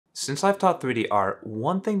Since I've taught 3D art,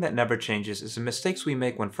 one thing that never changes is the mistakes we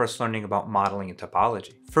make when first learning about modeling and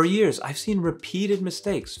topology. For years, I've seen repeated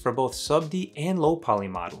mistakes for both sub-D and low poly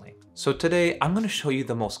modeling. So today, I'm going to show you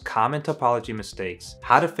the most common topology mistakes,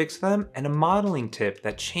 how to fix them, and a modeling tip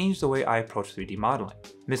that changed the way I approach 3D modeling.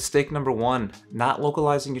 Mistake number 1, not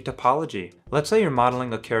localizing your topology. Let's say you're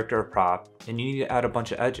modeling a character or prop, and you need to add a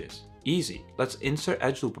bunch of edges. Easy, let's insert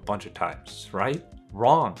edge loop a bunch of times, right?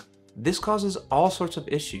 Wrong. This causes all sorts of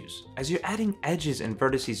issues, as you're adding edges and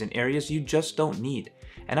vertices in areas you just don't need,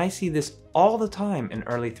 and I see this all the time in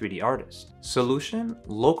early 3D artists. Solution?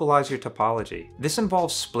 Localize your topology. This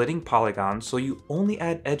involves splitting polygons so you only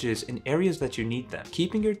add edges in areas that you need them,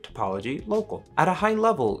 keeping your topology local. At a high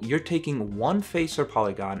level, you're taking one face or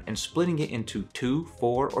polygon and splitting it into 2,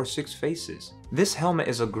 4, or 6 faces. This helmet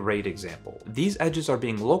is a great example. These edges are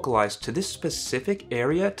being localized to this specific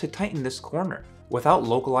area to tighten this corner. Without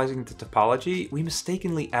localizing the topology, we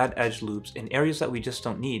mistakenly add edge loops in areas that we just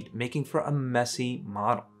don't need, making for a messy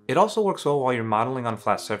model. It also works well while you're modeling on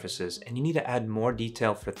flat surfaces and you need to add more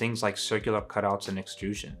detail for things like circular cutouts and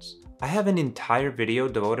extrusions. I have an entire video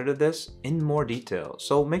devoted to this in more detail,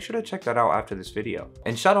 so make sure to check that out after this video.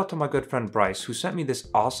 And shout out to my good friend Bryce, who sent me this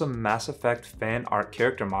awesome Mass Effect fan art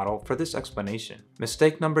character model for this explanation.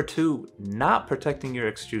 Mistake number 2, not protecting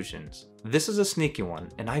your extrusions. This is a sneaky one,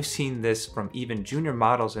 and I've seen this from even junior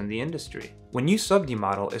models in the industry. When you sub-D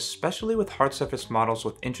model, especially with hard surface models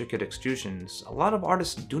with intricate extrusions, a lot of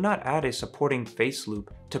artists do not add a supporting face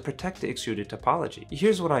loop to protect the extruded topology.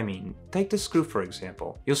 Here's what I mean. Take the screw for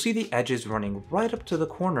example. You'll see the edges running right up to the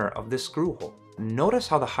corner of this screw hole. Notice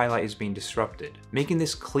how the highlight is being disrupted, making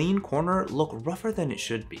this clean corner look rougher than it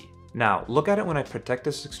should be. Now, look at it when I protect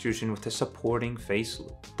this extrusion with a supporting face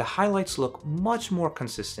loop. The highlights look much more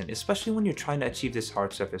consistent, especially when you're trying to achieve this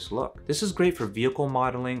hard surface look. This is great for vehicle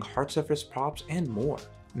modeling, hard surface props, and more.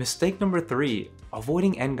 Mistake number 3,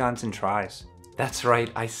 avoiding nGons and tries. That's right,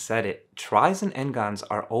 I said it. Tries and nGons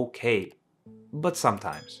are okay, but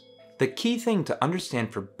sometimes. The key thing to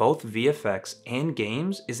understand for both VFX and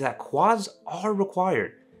games is that quads are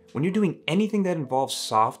required when you're doing anything that involves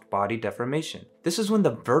soft body deformation. This is when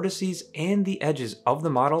the vertices and the edges of the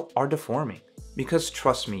model are deforming. Because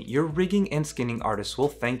trust me, your rigging and skinning artists will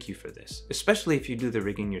thank you for this, especially if you do the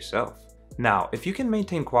rigging yourself. Now, if you can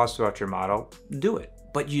maintain quads throughout your model, do it.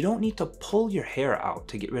 But you don't need to pull your hair out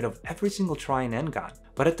to get rid of every single try and nGon.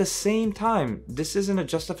 But at the same time, this isn't a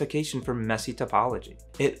justification for messy topology.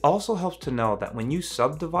 It also helps to know that when you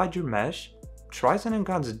subdivide your mesh, tries and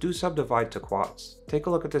nGons do subdivide to quads. Take a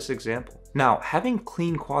look at this example. Now, having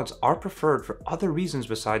clean quads are preferred for other reasons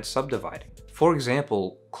besides subdividing. For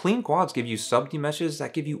example, clean quads give you sub-D meshes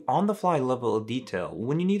that give you on-the-fly level of detail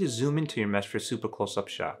when you need to zoom into your mesh for super close-up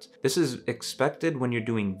shots. This is expected when you're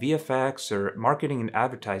doing VFX or marketing and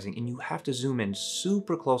advertising and you have to zoom in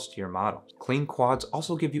super close to your model. Clean quads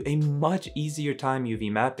also give you a much easier time UV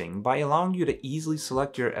mapping by allowing you to easily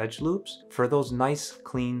select your edge loops for those nice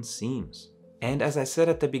clean seams. And as I said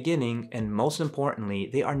at the beginning, and most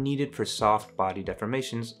importantly, they are needed for soft body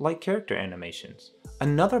deformations like character animations.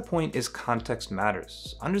 Another point is context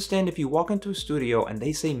matters. Understand if you walk into a studio and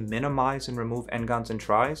they say minimize and remove nGons and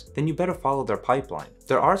tries, then you better follow their pipeline.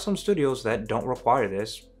 There are some studios that don't require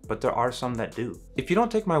this, but there are some that do. If you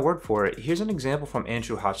don't take my word for it, here's an example from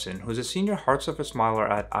Andrew Hodgson, who's a senior hard surface modeler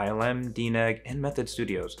at ILM, DNEG, and Method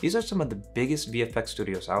Studios. These are some of the biggest VFX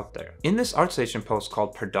studios out there. In this ArtStation post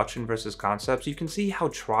called Production versus Concepts, you can see how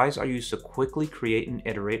tries are used to quickly create and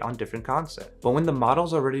iterate on different concepts. But when the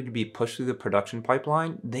models are ready to be pushed through the production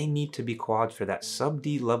pipeline, they need to be quads for that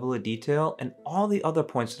sub-D level of detail and all the other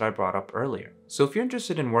points that I brought up earlier. So if you're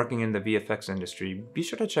interested in working in the VFX industry, be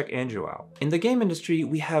sure to check Andrew out. In the game industry,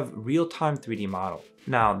 we have real-time 3D model.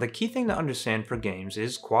 Now, the key thing to understand for games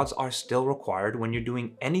is quads are still required when you're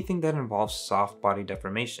doing anything that involves soft body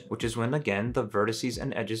deformation, which is when again the vertices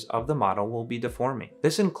and edges of the model will be deforming.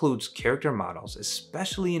 This includes character models,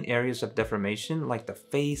 especially in areas of deformation like the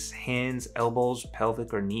face, hands, elbows,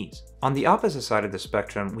 pelvic, or knees. On the opposite side of the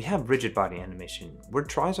spectrum, we have rigid body animation, where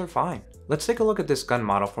tries are fine. Let's take a look at this gun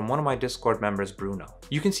model from one of my Discord members, Bruno.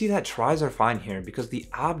 You can see that tries are fine here because the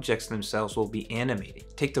objects themselves will be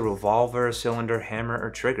animated. Take the revolver, cylinder, hammer, or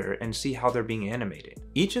trigger and see how they're being animated.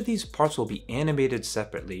 Each of these parts will be animated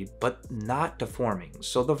separately, but not deforming,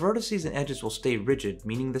 so the vertices and edges will stay rigid,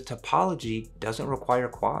 meaning the topology doesn't require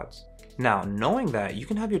quads. Now, knowing that, you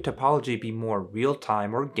can have your topology be more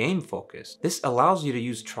real-time or game-focused. This allows you to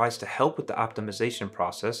use tries to help with the optimization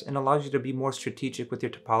process and allows you to be more strategic with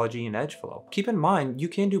your topology and edge flow. Keep in mind, you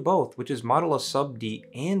can do both, which is model a sub-D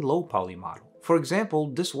and low poly model. For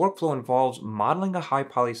example, this workflow involves modeling a high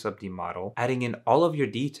poly sub-D model, adding in all of your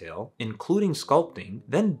detail, including sculpting,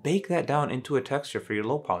 then bake that down into a texture for your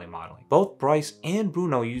low poly modeling. Both Bryce and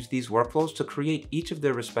Bruno use these workflows to create each of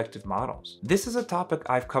their respective models. This is a topic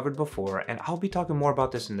I've covered before, and I'll be talking more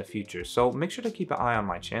about this in the future, so make sure to keep an eye on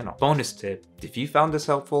my channel. Bonus tip, if you found this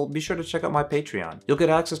helpful, be sure to check out my Patreon. You'll get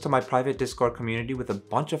access to my private Discord community with a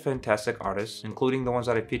bunch of fantastic artists, including the ones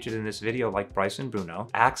that I featured in this video like Bryce and Bruno,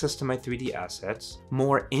 access to my 3D assets,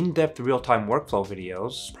 more in-depth real-time workflow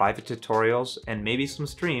videos, private tutorials, and maybe some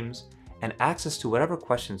streams, and access to whatever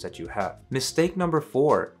questions that you have. Mistake number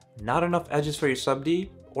 4, not enough edges for your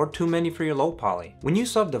sub-D, or too many for your low poly. When you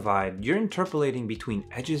subdivide, you're interpolating between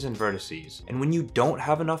edges and vertices, and when you don't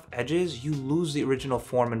have enough edges, you lose the original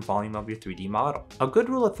form and volume of your 3D model. A good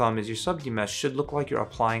rule of thumb is your sub-D mesh should look like you're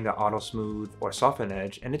applying the auto smooth or soften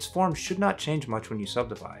edge, and its form should not change much when you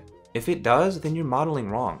subdivide. If it does, then you're modeling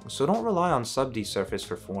wrong, so don't rely on sub-D surface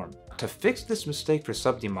for form. To fix this mistake for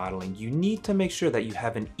sub-D modeling, you need to make sure that you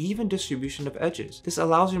have an even distribution of edges. This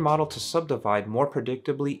allows your model to subdivide more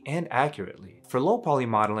predictably and accurately. For low poly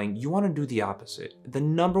modeling, you want to do the opposite. The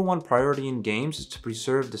 #1 priority in games is to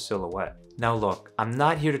preserve the silhouette. Now look, I'm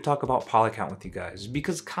not here to talk about polycount with you guys,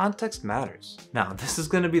 because context matters. Now, this is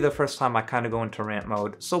going to be the first time I kind of go into rant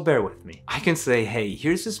mode, so bear with me. I can say, hey,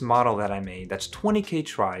 here's this model that I made that's 20k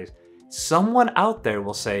tries. Someone out there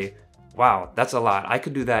will say, wow, that's a lot. I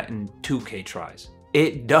could do that in 2k tries.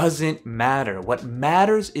 It doesn't matter. What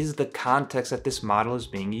matters is the context that this model is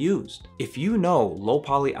being used. If you know low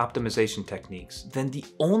poly optimization techniques, then the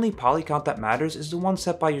only poly count that matters is the one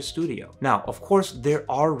set by your studio. Now, of course, there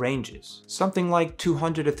are ranges. Something like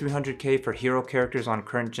 200 to 300k for hero characters on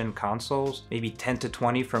current gen consoles, maybe 10 to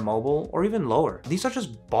 20 for mobile, or even lower. These are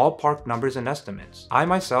just ballpark numbers and estimates.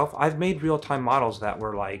 I've made real-time models that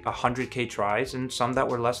were like 100k tries and some that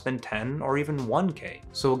were less than 10 or even 1k.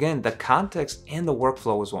 So again, the context and the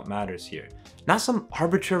workflow is what matters here, not some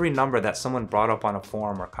arbitrary number that someone brought up on a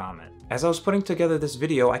forum or comment. As I was putting together this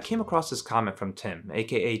video, I came across this comment from Tim,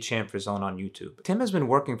 aka Chamferzone on YouTube. Tim has been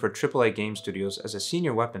working for AAA game studios as a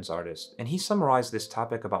senior weapons artist, and he summarized this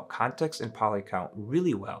topic about context and poly count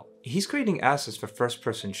really well. He's creating assets for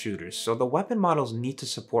first-person shooters, so the weapon models need to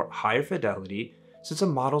support higher fidelity since the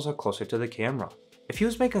models are closer to the camera. If he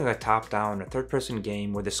was making a top-down or third-person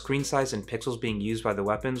game where the screen size and pixels being used by the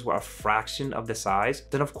weapons were a fraction of the size,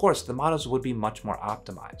 then of course the models would be much more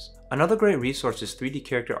optimized. Another great resource is 3D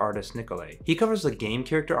character artist Nikolay. He covers the game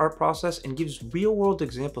character art process and gives real-world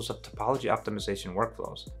examples of topology optimization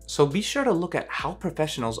workflows. So be sure to look at how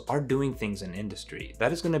professionals are doing things in industry.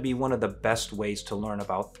 That is going to be one of the best ways to learn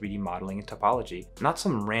about 3D modeling and topology, not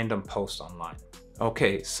some random post online.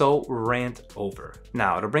 Okay, so rant over.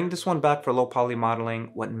 Now, to bring this one back for low poly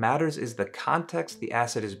modeling, what matters is the context the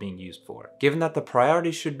asset is being used for. Given that the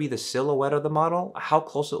priority should be the silhouette of the model, how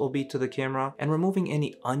close it will be to the camera, and removing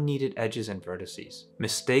any unneeded edges and vertices.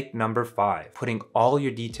 Mistake number 5, putting all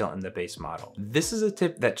your detail in the base model. This is a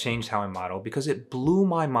tip that changed how I model because it blew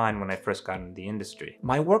my mind when I first got into the industry.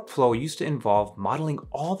 My workflow used to involve modeling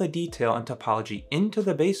all the detail and topology into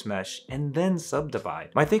the base mesh and then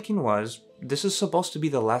subdivide. My thinking was, this is supposed to be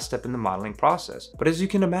the last step in the modeling process, but as you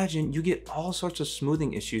can imagine, you get all sorts of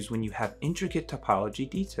smoothing issues when you have intricate topology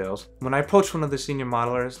details. When I approached one of the senior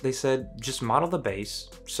modelers, they said, just model the base,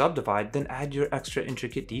 subdivide, then add your extra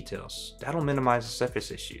intricate details. That'll minimize the surface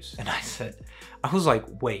issues. And I was like,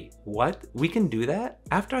 wait, what? We can do that?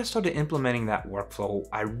 After I started implementing that workflow,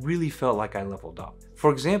 I really felt like I leveled up.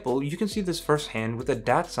 For example, you can see this firsthand with the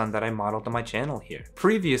Datsun that I modeled on my channel here.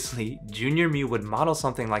 Previously, Junior Me would model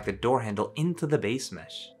something like the door handle into the base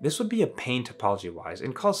mesh. This would be a pain topology-wise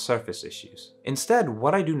and cause surface issues. Instead,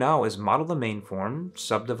 what I do now is model the main form,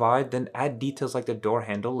 subdivide, then add details like the door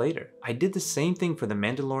handle later. I did the same thing for the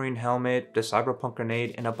Mandalorian helmet, the Cyberpunk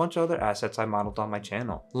grenade, and a bunch of other assets I modeled on my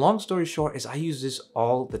channel. Long story short is I use this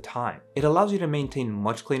all the time. It allows you to maintain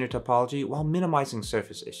much cleaner topology while minimizing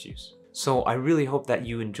surface issues. So I really hope that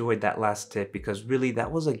you enjoyed that last tip because really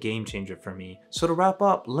that was a game changer for me. So to wrap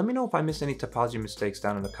up, let me know if I missed any topology mistakes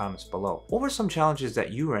down in the comments below. What were some challenges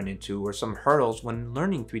that you ran into or some hurdles when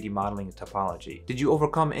learning 3D modeling and topology? Did you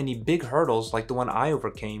overcome any big hurdles like the one I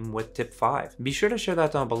overcame with tip 5? Be sure to share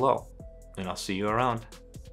that down below, and I'll see you around.